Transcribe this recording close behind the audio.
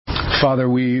Father,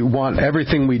 we want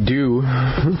everything we do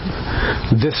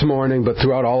this morning, but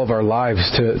throughout all of our lives,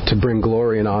 to bring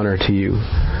glory and honor to you.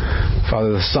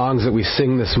 Father, the songs that we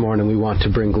sing this morning, we want to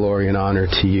bring glory and honor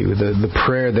to you. The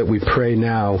prayer that we pray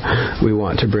now, we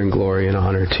want to bring glory and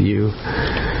honor to you.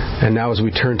 And now as we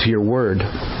turn to your word,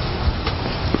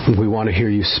 we want to hear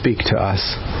you speak to us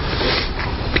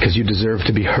because you deserve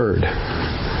to be heard.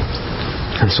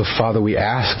 And so, Father, we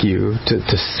ask you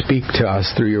to speak to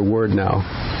us through your word now,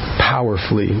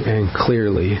 powerfully and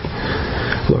clearly.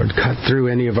 Lord, cut through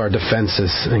any of our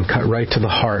defenses and cut right to the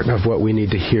heart of what we need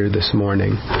to hear this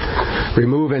morning.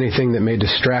 Remove anything that may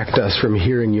distract us from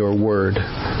hearing your word.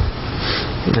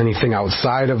 Anything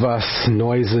outside of us,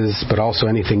 noises, but also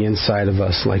anything inside of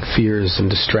us like fears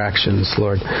and distractions,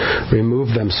 Lord.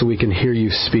 Remove them so we can hear you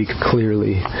speak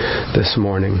clearly this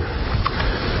morning.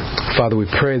 Father, we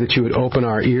pray that you would open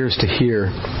our ears to hear,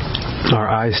 our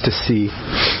eyes to see,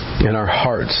 and our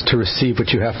hearts to receive what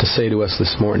you have to say to us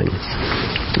this morning.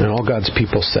 And all God's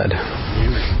people said,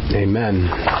 Amen.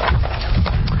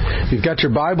 If you've got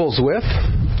your Bibles with,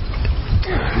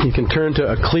 you can turn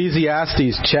to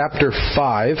Ecclesiastes chapter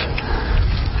 5,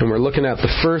 and we're looking at the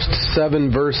first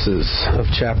 7 verses of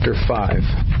chapter 5.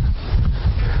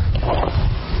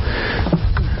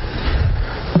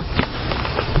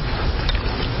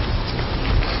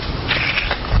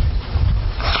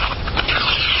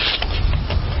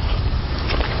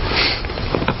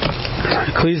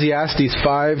 Ecclesiastes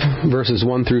 5, verses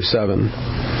 1 through 7.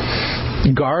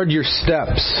 Guard your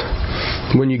steps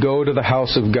when you go to the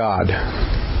house of God.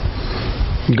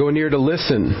 Go near to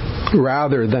listen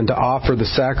rather than to offer the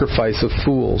sacrifice of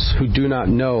fools who do not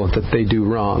know that they do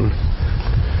wrong.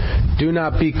 Do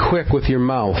not be quick with your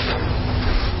mouth.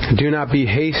 Do not be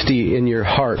hasty in your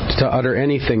heart to utter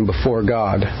anything before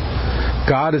God.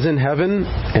 God is in heaven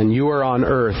and you are on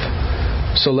earth,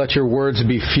 so let your words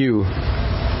be few.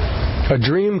 A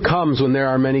dream comes when there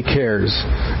are many cares,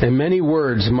 and many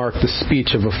words mark the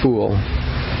speech of a fool.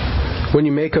 When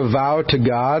you make a vow to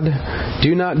God,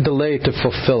 do not delay to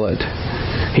fulfill it.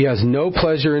 He has no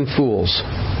pleasure in fools.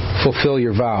 Fulfill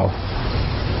your vow.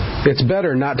 It's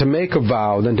better not to make a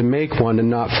vow than to make one and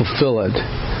not fulfill it.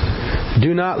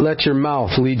 Do not let your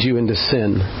mouth lead you into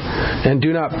sin, and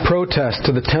do not protest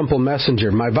to the temple messenger,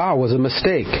 my vow was a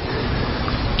mistake.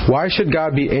 Why should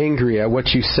God be angry at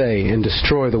what you say and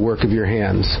destroy the work of your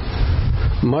hands?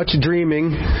 Much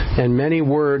dreaming and many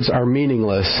words are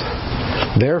meaningless.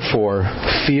 Therefore,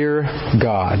 fear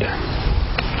God.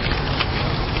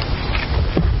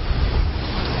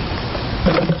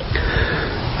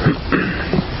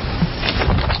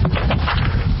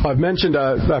 I've mentioned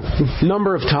a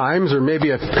number of times, or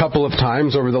maybe a couple of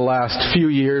times over the last few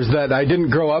years, that I didn't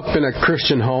grow up in a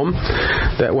Christian home.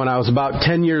 That when I was about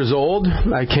 10 years old,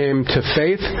 I came to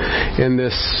faith in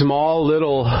this small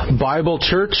little Bible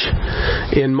church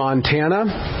in Montana.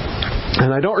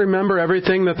 And I don't remember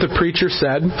everything that the preacher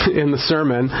said in the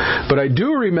sermon, but I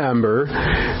do remember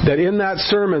that in that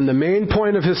sermon, the main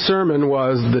point of his sermon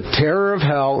was the terror of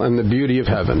hell and the beauty of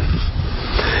heaven.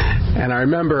 And I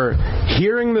remember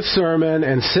hearing the sermon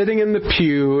and sitting in the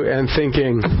pew and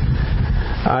thinking,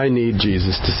 I need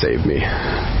Jesus to save me.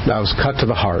 That was cut to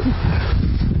the heart.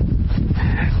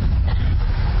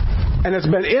 And it's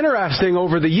been interesting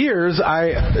over the years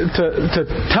to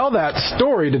tell that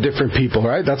story to different people,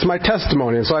 right? That's my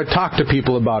testimony. And so I talk to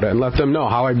people about it and let them know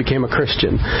how I became a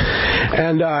Christian.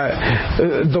 And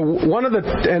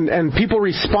people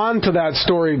respond to that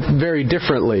story very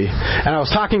differently. And I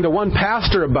was talking to one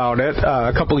pastor about it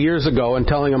a couple of years ago and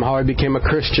telling him how I became a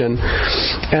Christian.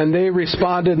 And they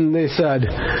responded and they said,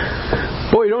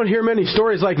 boy, you don't hear many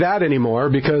stories like that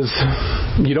anymore because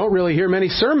you don't really hear many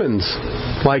sermons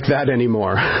like that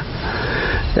anymore.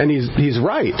 And he's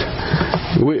right.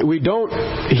 We don't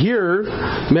hear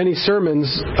many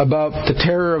sermons about the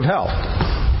terror of hell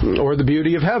or the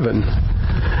beauty of heaven.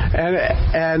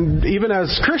 And even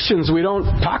as Christians, we don't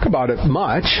talk about it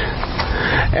much.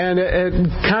 And it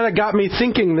kind of got me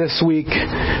thinking this week,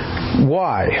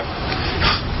 why?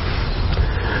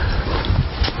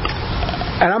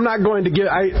 And I'm not going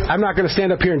to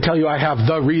stand up here and tell you I have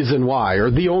the reason why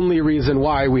or the only reason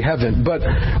why we haven't. But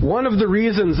one of the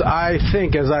reasons I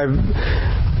think, as I've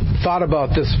thought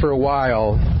about this for a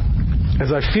while,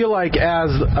 is I feel like as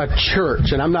a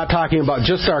church, and I'm not talking about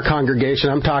just our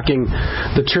congregation, I'm talking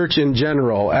the church in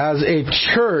general. As a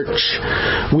church,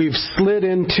 we've slid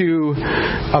into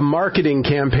a marketing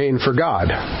campaign for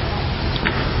God.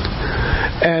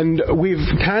 And we've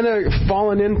kind of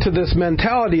fallen into this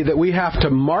mentality that we have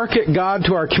to market God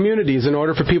to our communities in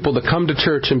order for people to come to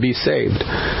church and be saved.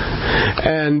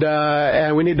 And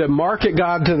we need to market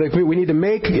God to we need to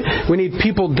make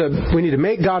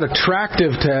God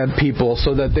attractive to people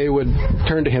so that they would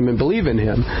turn to Him and believe in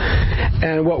Him.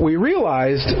 And what we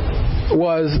realized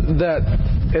was that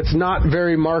it's not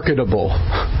very marketable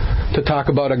to talk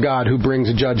about a God who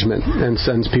brings judgment and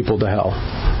sends people to hell.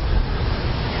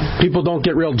 People don't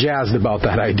get real jazzed about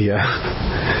that idea.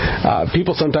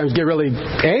 People sometimes get really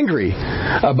angry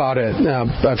about it.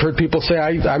 I've heard people say,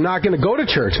 I'm not going to go to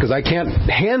church because I can't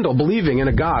handle believing in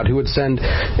a God who would send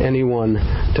anyone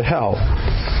to hell.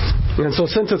 And so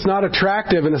since it's not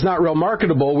attractive and it's not real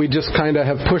marketable, we just kind of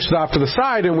have pushed it off to the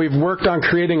side, and we've worked on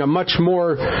creating a much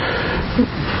more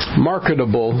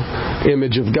marketable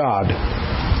image of God.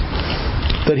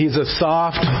 That He's a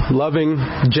soft, loving,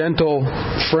 gentle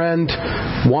friend,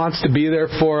 wants to be there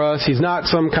for us. He's not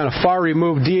some kind of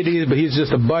far-removed deity, but He's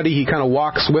just a buddy. He kind of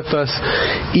walks with us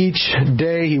each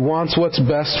day. He wants what's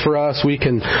best for us. We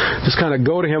can just kind of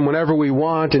go to Him whenever we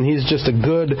want, and He's just a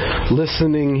good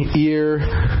listening ear.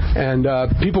 And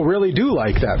people really do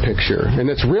like that picture. And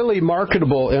it's really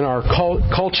marketable in our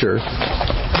culture.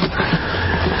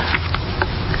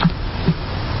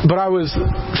 But I was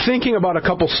thinking about a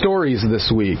couple stories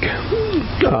this week.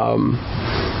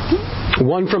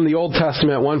 One from the Old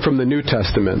Testament, one from the New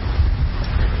Testament.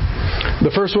 The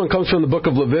first one comes from the book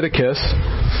of Leviticus,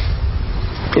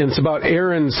 and it's about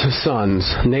Aaron's sons,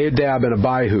 Nadab and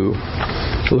Abihu.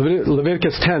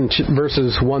 Leviticus 10,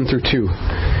 verses 1 through 2.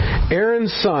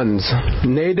 Aaron's sons,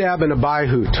 Nadab and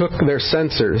Abihu, took their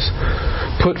censers,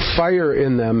 put fire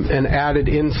in them, and added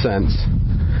incense.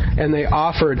 And they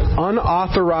offered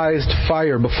unauthorized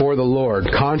fire before the Lord,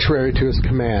 contrary to His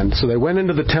command. So they went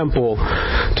into the temple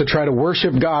to try to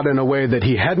worship God in a way that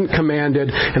He hadn't commanded,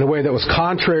 in a way that was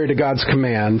contrary to God's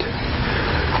command.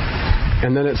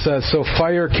 And then it says, so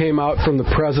fire came out from the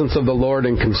presence of the Lord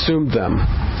and consumed them.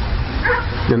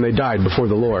 And they died before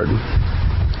the Lord.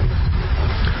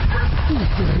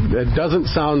 It doesn't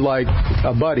sound like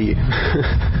a buddy.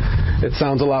 It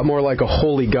sounds a lot more like a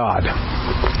holy God.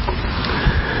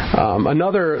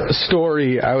 Another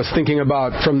story I was thinking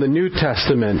about from the New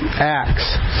Testament, Acts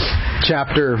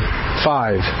chapter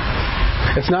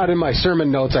 5. It's not in my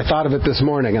sermon notes. I thought of it this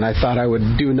morning, and I thought I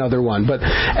would do another one. But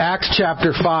Acts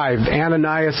chapter 5,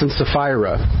 Ananias and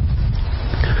Sapphira.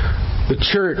 The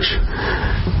church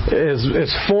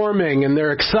is forming, and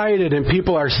they're excited, and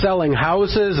people are selling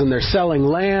houses, and they're selling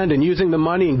land, and using the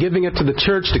money and giving it to the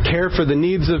church to care for the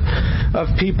needs of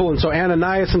people. And so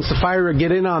Ananias and Sapphira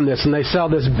get in on this, and they sell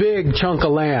this big chunk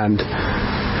of land.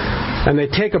 And they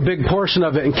take a big portion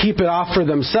of it and keep it off for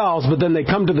themselves, but then they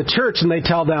come to the church and they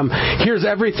tell them, here's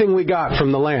everything we got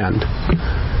from the land.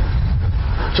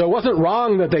 So it wasn't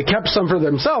wrong that they kept some for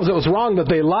themselves. It was wrong that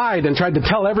they lied and tried to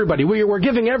tell everybody, we're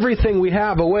giving everything we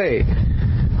have away.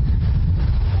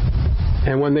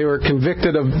 And when they were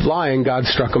convicted of lying, God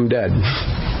struck them dead.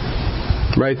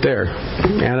 Right there.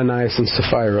 Ananias and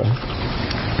Sapphira.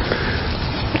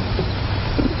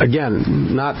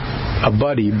 Again, not a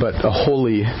buddy, but a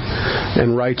holy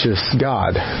and righteous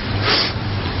God.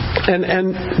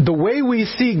 And the way we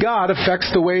see God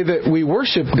affects the way that we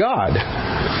worship God.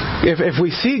 If we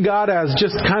see God as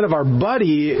just kind of our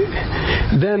buddy,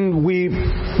 then we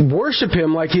worship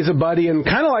Him like He's a buddy and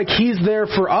kind of like He's there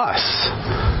for us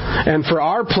and for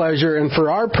our pleasure and for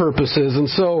our purposes. And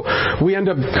so we end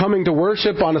up coming to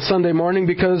worship on a Sunday morning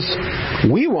because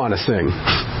we want to sing.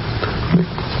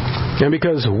 And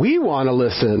because we want to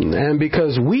listen, and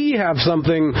because we have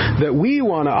something that we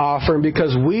want to offer, and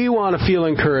because we want to feel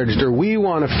encouraged, or we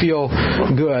want to feel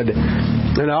good.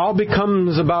 And it all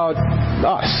becomes about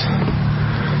us.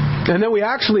 And then we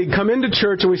actually come into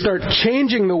church and we start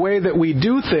changing the way that we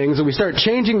do things, and we start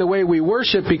changing the way we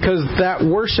worship, because that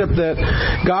worship that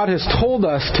God has told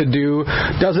us to do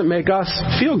doesn't make us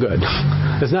feel good.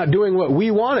 It's not doing what we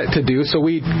want it to do, so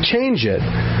we change it.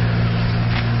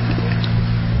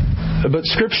 But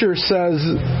Scripture says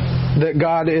that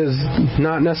God is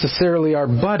not necessarily our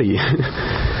buddy,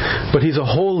 but He's a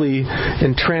holy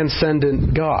and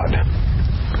transcendent God.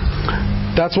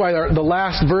 That's why the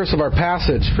last verse of our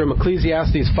passage from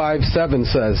Ecclesiastes 5:7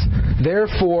 says,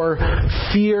 therefore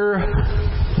fear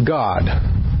God.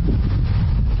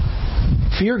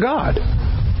 Fear God.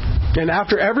 And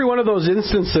after every one of those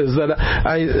instances that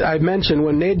I mentioned,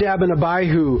 when Nadab and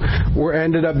Abihu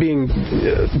ended up being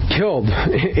killed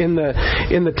in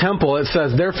the temple, it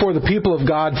says, therefore the people of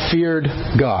God feared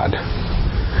God.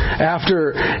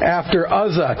 After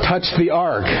Uzzah touched the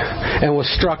ark and was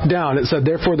struck down, it said,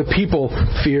 therefore the people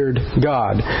feared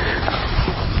God.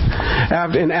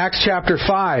 In Acts chapter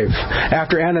 5,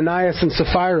 after Ananias and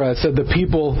Sapphira, it said the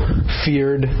people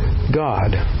feared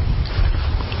God.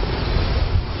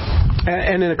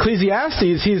 And in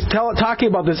Ecclesiastes, he's talking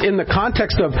about this in the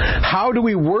context of how do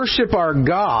we worship our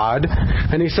God?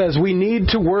 And he says we need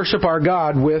to worship our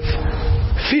God with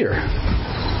fear.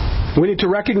 We need to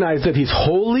recognize that He's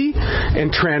holy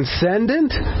and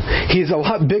transcendent. He's a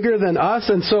lot bigger than us,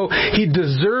 and so He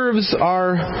deserves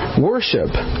our worship.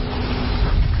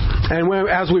 And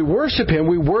as we worship Him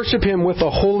with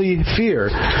a holy fear.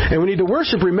 And we need to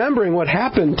worship remembering what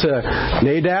happened to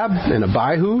Nadab and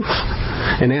Abihu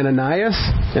and Ananias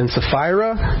and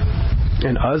Sapphira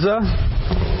and Uzzah.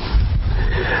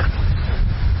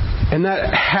 And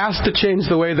that has to change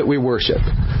the way that we worship.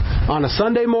 On a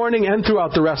Sunday morning and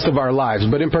throughout the rest of our lives,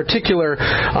 but in particular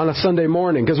on a Sunday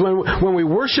morning. Because when we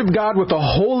worship God with a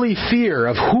holy fear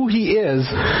of who He is,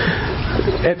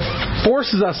 it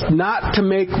forces us not to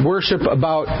make worship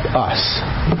about us.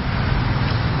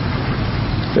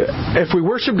 If we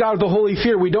worship God with a holy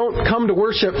fear, we don't come to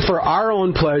worship for our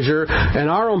own pleasure and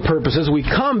our own purposes. We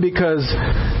come because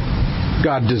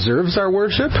God deserves our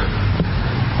worship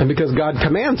and because God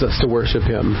commands us to worship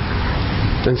Him.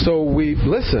 And so we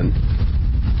listen.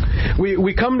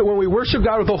 We come to, when we worship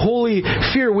God with a holy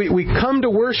fear, we come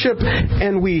to worship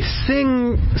and we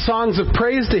sing songs of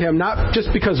praise to Him, not just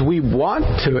because we want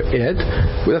to it,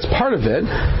 that's part of it,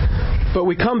 but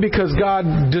we come because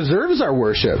God deserves our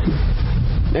worship.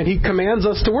 And He commands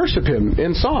us to worship Him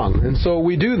in song. And so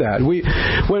we do that.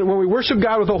 When we worship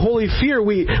God with a holy fear,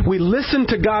 we listen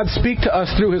to God speak to us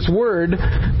through His Word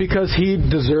because He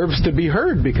deserves to be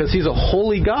heard, because He's a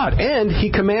holy God. And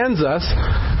He commands us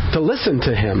to listen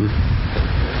to Him.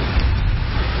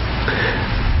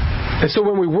 And so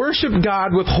when we worship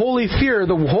God with holy fear,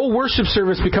 the whole worship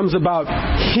service becomes about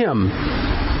Him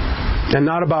and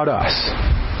not about us.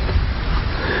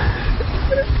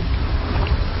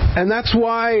 And that's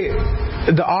why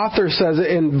the author says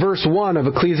in verse 1 of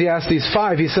Ecclesiastes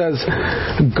 5, he says,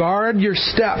 guard your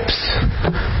steps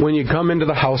when you come into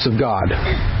the house of God.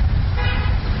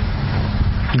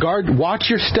 Watch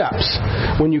your steps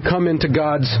when you come into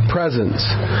God's presence.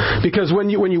 Because when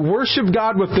you worship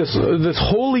God with this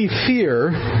holy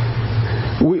fear,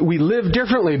 we live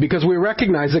differently because we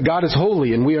recognize that God is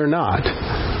holy and we are not.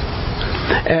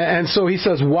 And so he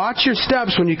says, watch your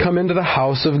steps when you come into the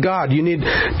house of God.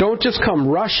 Don't just come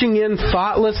rushing in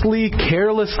thoughtlessly,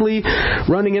 carelessly,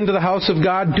 running into the house of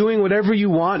God, doing whatever you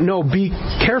want. No, be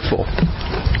careful.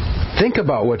 Think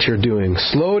about what you're doing.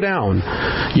 Slow down.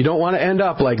 You don't want to end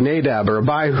up like Nadab or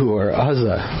Abihu or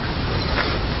Uzzah.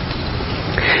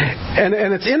 And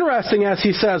it's interesting as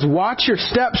he says, watch your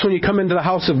steps when you come into the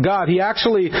house of God. He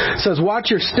actually says, watch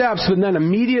your steps, but then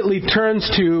immediately turns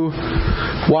to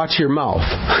watch your mouth.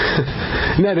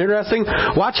 Isn't that interesting?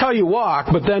 Watch how you walk,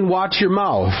 but then watch your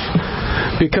mouth.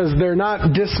 Because they're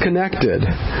not disconnected.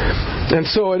 And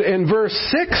so in verse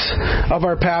 6 of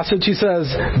our passage, he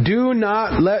says, do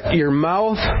not let your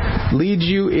mouth lead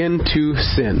you into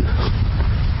sin.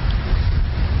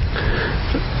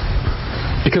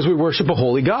 Because we worship a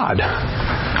holy God.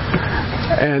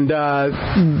 And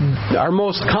our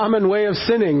most common way of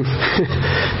sinning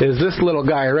is this little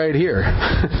guy right here.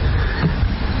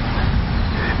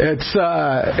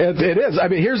 It is. I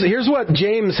mean, here's what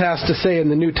James has to say in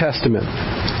the New Testament.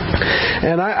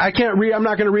 And I can't read. I'm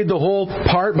not going to read the whole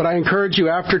part, but I encourage you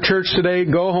after church today,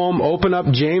 go home, open up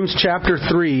James chapter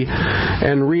 3,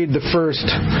 and read the first,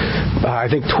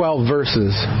 12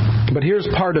 verses. But here's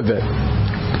part of it.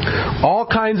 All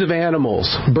kinds of animals,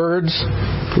 birds,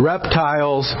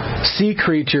 reptiles, sea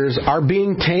creatures are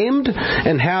being tamed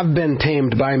and have been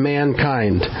tamed by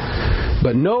mankind.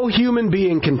 But no human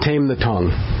being can tame the tongue.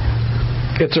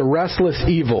 It's a restless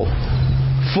evil,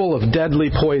 full of deadly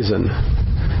poison.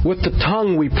 With the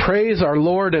tongue we praise our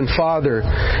Lord and Father,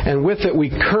 and with it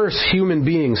we curse human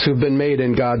beings who've been made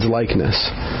in God's likeness.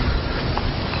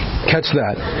 Catch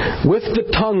that. With the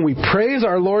tongue we praise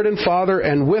our Lord and Father,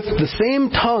 and with the same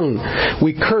tongue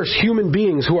we curse human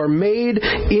beings who are made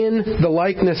in the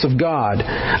likeness of God.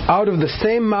 Out of the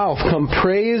same mouth come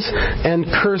praise and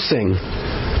cursing.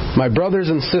 My brothers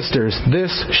and sisters,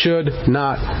 this should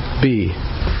not be.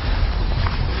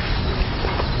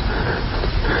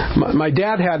 My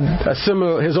dad had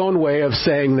his own way of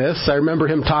saying this. I remember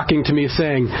him talking to me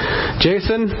saying,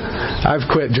 Jason, I've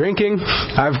quit drinking,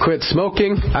 I've quit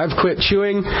smoking, I've quit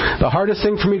chewing. The hardest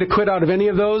thing for me to quit out of any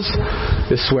of those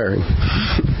is swearing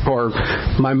or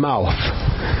my mouth.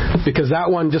 Because that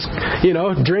one just,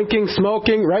 drinking,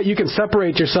 smoking, right? You can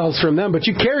separate yourselves from them, but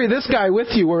you carry this guy with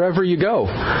you wherever you go.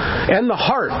 And the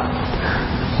heart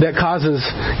that causes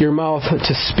your mouth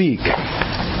to speak.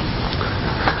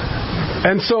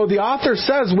 And so the author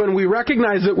says when we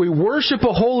recognize that we worship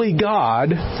a holy God,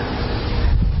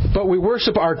 but we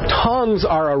worship our tongues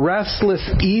are a restless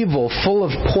evil full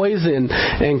of poison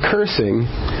and cursing,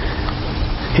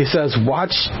 he says,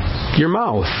 watch your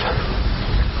mouth.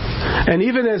 And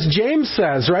even as James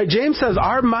says, right? James says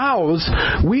our mouths,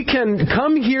 we can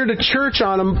come here to church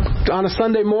on a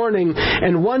Sunday morning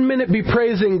and 1 minute be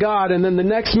praising God and then the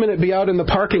next minute be out in the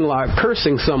parking lot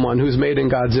cursing someone who's made in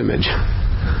God's image.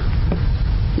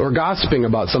 Or gossiping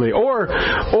about somebody. Or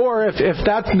if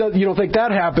that, you don't think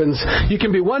that happens, you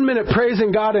can be 1 minute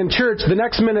praising God in church, the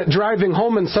next minute driving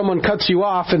home and someone cuts you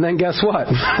off, and then guess what?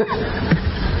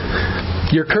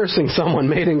 You're cursing someone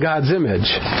made in God's image.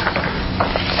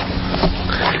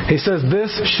 He says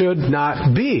this should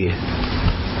not be.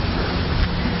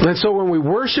 And so when we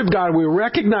worship God, we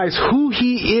recognize who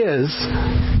He is,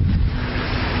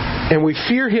 and we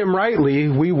fear Him rightly,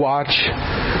 we watch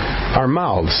our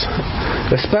mouths,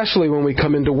 especially when we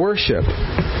come into worship.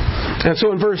 And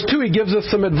so in verse 2, he gives us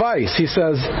some advice. He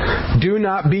says, do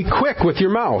not be quick with your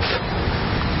mouth.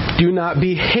 Do not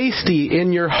be hasty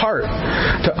in your heart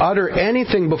to utter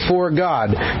anything before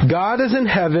God. God is in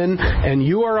heaven and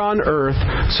you are on earth,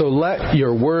 so let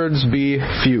your words be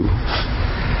few.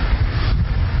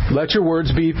 Let your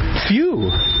words be few.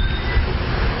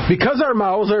 Because our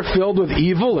mouths are filled with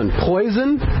evil and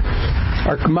poison,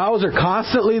 our mouths are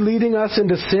constantly leading us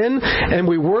into sin, and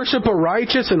we worship a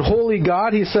righteous and holy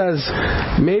God. He says,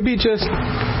 maybe just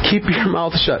keep your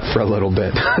mouth shut for a little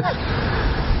bit.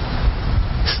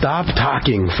 Stop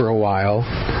talking for a while.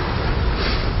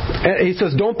 And he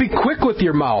says, don't be quick with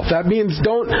your mouth. That means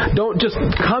don't just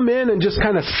come in and just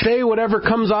kind of say whatever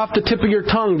comes off the tip of your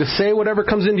tongue, to say whatever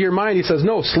comes into your mind. He says,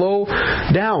 no, slow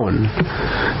down.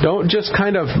 Don't just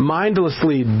kind of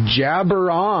mindlessly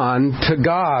jabber on to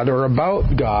God or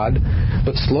about God,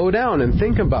 but slow down and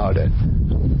think about it.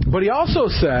 But he also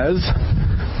says,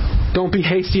 don't be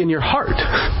hasty in your heart.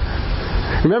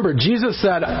 Remember, Jesus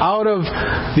said, out of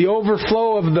the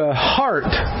overflow of the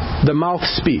heart, the mouth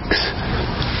speaks.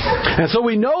 And so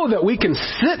we know that we can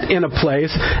sit in a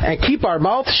place and keep our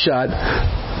mouth shut,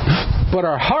 but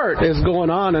our heart is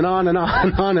going on and on and on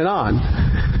and on and on.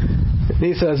 And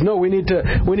he says, no, we need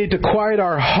to quiet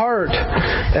our heart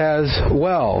as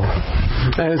well.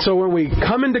 And so when we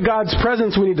come into God's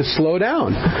presence, we need to slow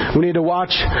down. We need to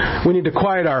watch. We need to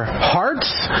quiet our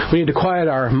hearts. We need to quiet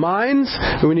our minds.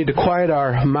 And we need to quiet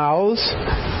our mouths.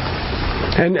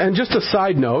 And just a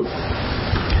side note,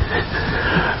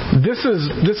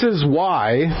 this is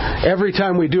why every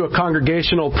time we do a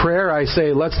congregational prayer, I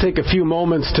say, let's take a few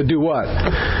moments to do what?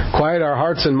 Quiet our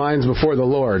hearts and minds before the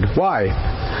Lord.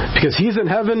 Why? Because He's in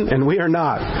heaven and we are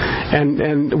not.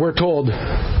 And we're told,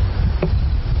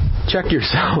 check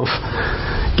yourself.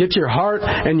 Get your heart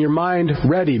and your mind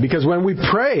ready. Because when we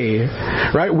pray,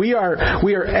 right, we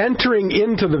are entering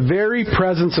into the very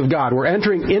presence of God. We're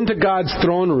entering into God's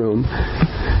throne room.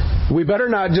 We better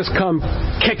not just come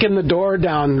kicking the door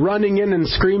down, running in and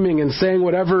screaming and saying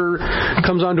whatever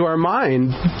comes onto our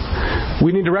mind.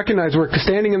 We need to recognize we're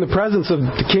standing in the presence of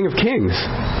the King of Kings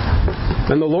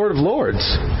and the Lord of Lords.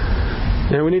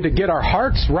 And we need to get our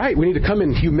hearts right. We need to come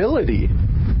in humility.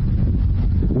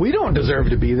 We don't deserve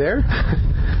to be there,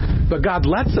 but God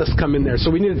lets us come in there.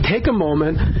 So we need to take a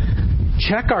moment,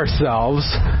 check ourselves,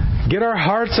 get our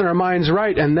hearts and our minds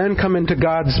right, and then come into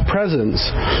God's presence.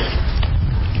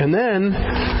 And then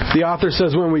the author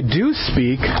says when we do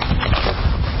speak,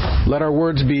 let our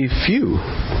words be few.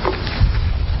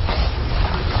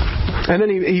 And then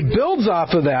he builds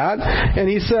off of that, and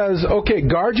he says, okay,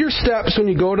 guard your steps when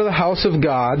you go to the house of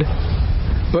God,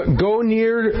 but go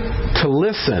near to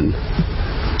listen,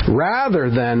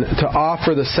 rather than to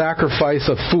offer the sacrifice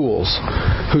of fools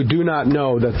who do not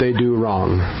know that they do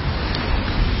wrong.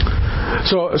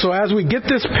 So as we get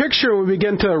this picture, we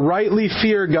begin to rightly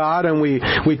fear God, and we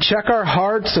check our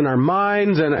hearts and our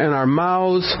minds and our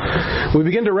mouths. We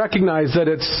begin to recognize that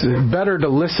it's better to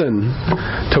listen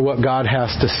to what God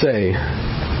has to say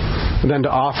than to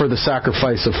offer the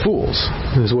sacrifice of fools,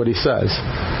 is what he says.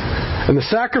 And the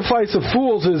sacrifice of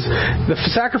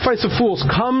fools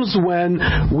comes when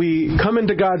we come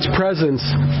into God's presence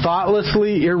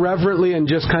thoughtlessly, irreverently, and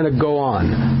just kind of go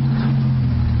on.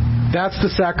 That's the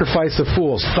sacrifice of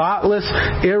fools. Thoughtless,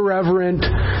 irreverent,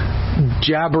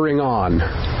 jabbering on.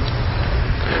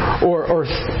 or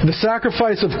the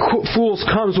sacrifice of fools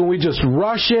comes when we just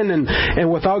rush in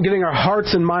and without getting our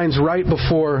hearts and minds right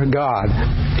before God.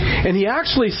 And he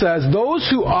actually says those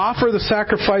who offer the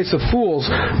sacrifice of fools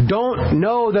don't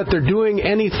know that they're doing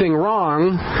anything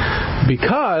wrong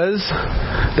because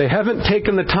they haven't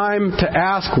taken the time to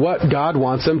ask what God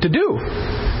wants them to do.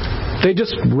 They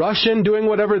just rush in doing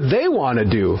whatever they want to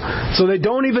do. So they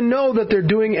don't even know that they're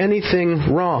doing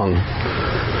anything wrong.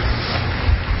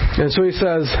 And so he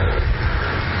says,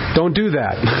 don't do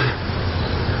that.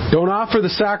 Don't offer the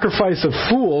sacrifice of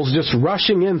fools, just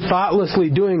rushing in, thoughtlessly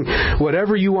doing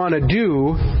whatever you want to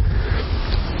do.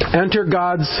 Enter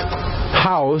God's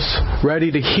house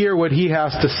ready to hear what He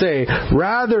has to say,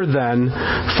 rather than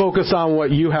focus on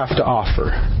what you have to offer.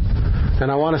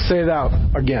 And I want to say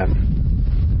that again.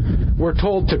 We're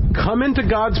told to come into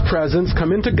God's presence,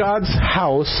 come into God's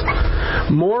house,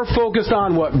 more focused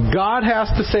on what God has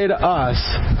to say to us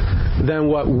than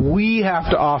what we have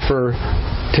to offer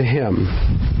to Him.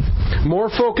 More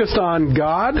focused on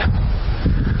God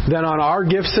than on our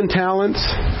gifts and talents.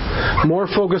 More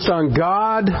focused on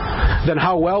God than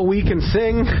how well we can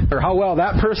sing or how well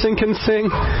that person can sing.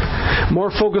 More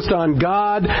focused on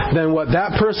God than what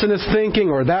that person is thinking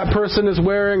or that person is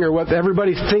wearing or what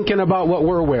everybody's thinking about what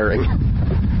we're wearing.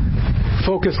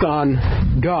 Focused on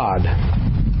God.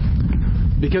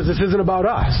 Because this isn't about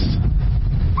us.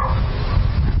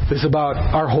 This is about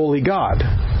our holy God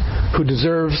who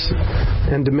deserves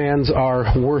and demands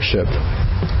our worship.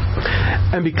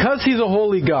 And because He's a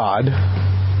holy God,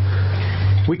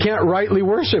 we can't rightly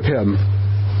worship Him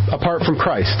apart from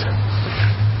Christ.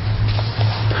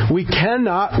 We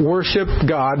cannot worship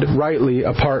God rightly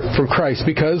apart from Christ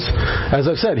because, as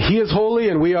I've said, He is holy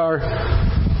and we are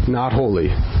not holy.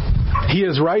 He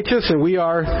is righteous and we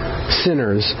are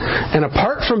sinners. And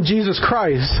apart from Jesus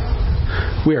Christ,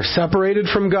 we are separated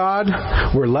from God,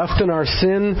 we're left in our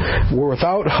sin, we're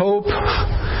without hope,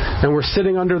 and we're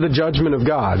sitting under the judgment of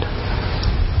God.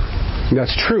 And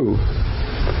that's true.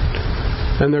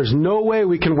 And there's no way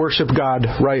we can worship God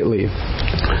rightly.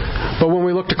 But when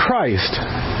we look to Christ,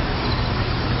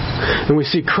 and we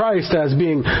see Christ as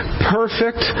being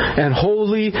perfect and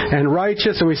holy and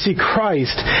righteous, and we see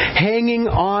Christ hanging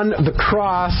on the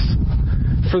cross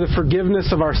for the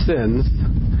forgiveness of our sins,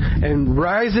 and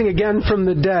rising again from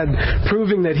the dead,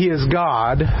 proving that He is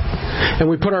God, and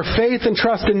we put our faith and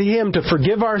trust in Him to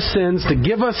forgive our sins, to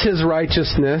give us His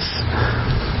righteousness,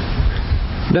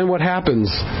 then what happens?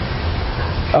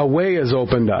 A way is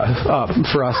opened up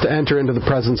for us to enter into the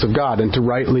presence of God and to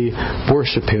rightly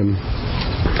worship Him.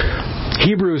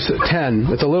 Hebrews 10,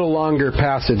 it's a little longer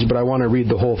passage, but I want to read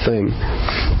the whole thing.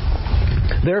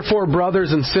 Therefore,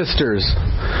 brothers and sisters,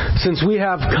 since we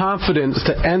have confidence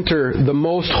to enter the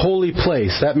most holy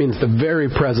place, that means the very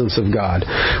presence of God,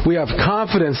 we have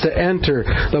confidence to enter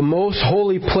the most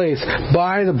holy place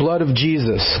by the blood of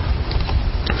Jesus,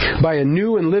 by a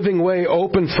new and living way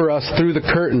opened for us through the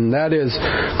curtain, that is,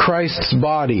 Christ's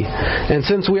body. And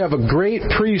since we have a great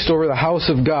priest over the house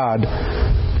of God,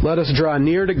 let us draw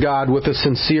near to God with a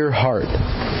sincere heart,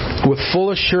 with full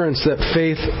assurance that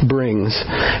faith brings,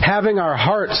 having our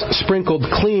hearts sprinkled to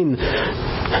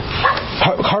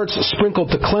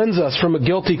cleanse us from a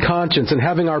guilty conscience, and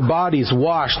having our bodies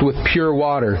washed with pure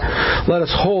water. Let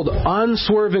us hold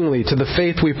unswervingly to the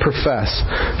faith we profess,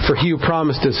 for He who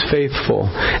promised is faithful.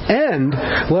 And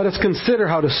let us consider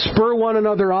how to spur one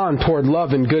another on toward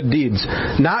love and good deeds,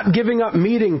 not giving up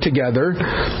meeting together,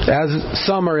 as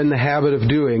some are in the habit of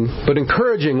doing, but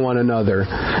encouraging one another,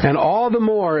 and all the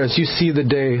more as you see the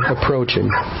day approaching.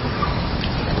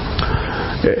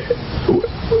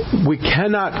 We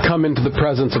cannot come into the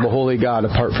presence of a holy God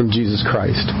apart from Jesus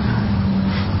Christ.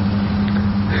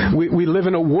 We live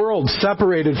in a world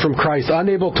separated from Christ,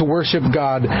 unable to worship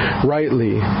God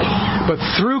rightly. But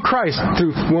through Christ,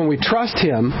 when we trust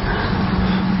Him,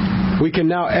 we can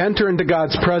now enter into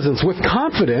God's presence with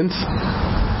confidence,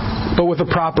 but with a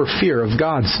proper fear of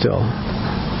God still.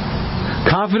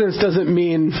 Confidence doesn't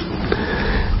mean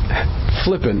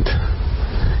flippant.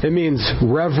 It means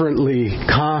reverently,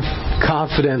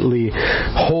 confidently,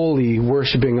 wholly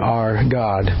worshiping our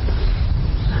God.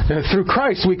 And through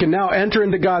Christ, we can now enter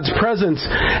into God's presence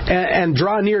and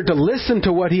draw near to listen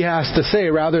to what He has to say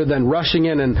rather than rushing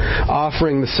in and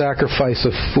offering the sacrifice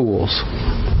of fools.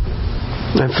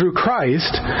 And through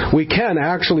Christ, we can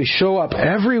actually show up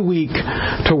every week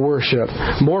to worship,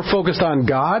 more focused on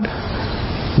God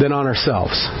than on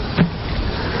ourselves.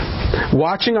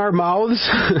 Watching our mouths,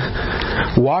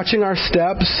 watching our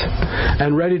steps,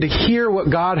 and ready to hear what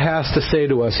God has to say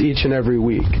to us each and every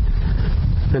week.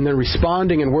 And then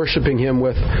responding and worshiping Him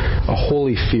with a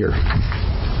holy fear.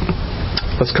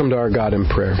 Let's come to our God in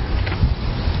prayer.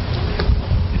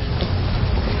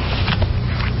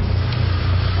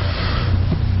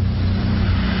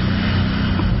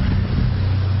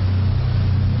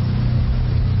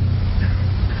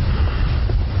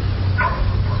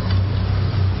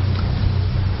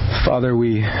 Father,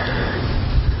 we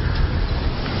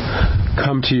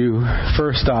come to you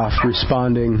first off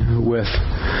responding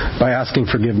by asking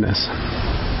forgiveness.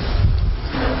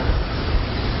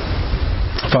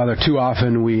 Father, too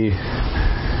often we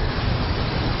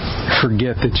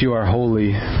forget that you are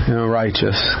holy and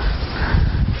righteous.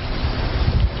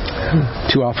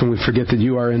 Too often we forget that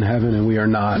you are in heaven and we are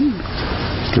not.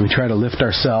 And we try to lift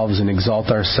ourselves and exalt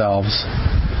ourselves.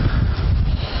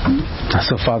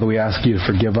 So, Father, we ask you to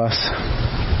forgive us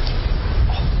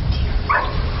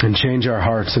and change our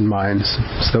hearts and minds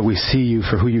so that we see you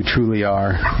for who you truly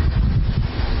are,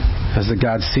 as the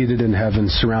God seated in heaven,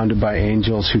 surrounded by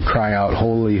angels who cry out,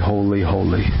 "Holy, holy,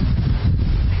 holy."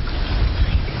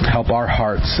 Help our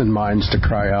hearts and minds to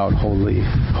cry out, "Holy,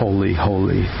 holy,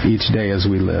 holy," each day as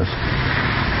we live.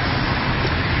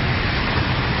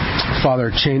 Father,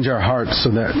 change our hearts so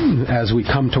that as we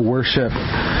come to worship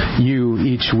you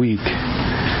each week,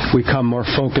 we come more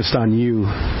focused on you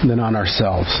than on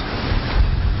ourselves.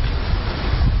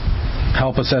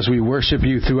 Help us as we worship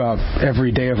you throughout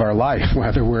every day of our life,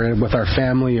 whether we're with our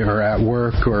family or at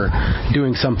work or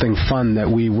doing something fun, that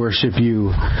we worship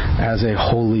you as a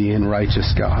holy and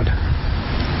righteous God.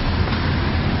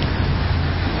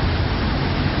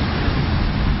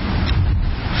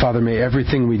 Father, may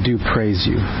everything we do praise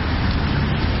you.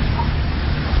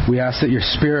 We ask that your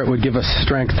Spirit would give us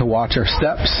strength to watch our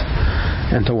steps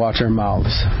and to watch our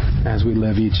mouths as we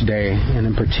live each day, and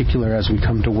in particular as we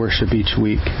come to worship each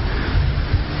week.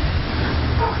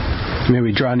 May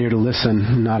we draw near to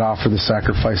listen, not offer the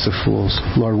sacrifice of fools.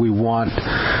 Lord, we want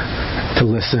to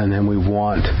listen and we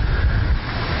want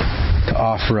to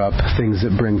offer up things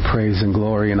that bring praise and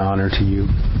glory and honor to you.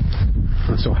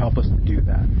 And so help us to do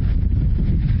that.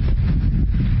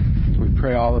 We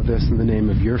pray all of this in the name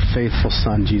of your faithful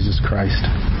Son, Jesus Christ.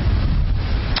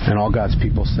 And all God's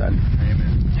people said,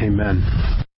 Amen. Amen.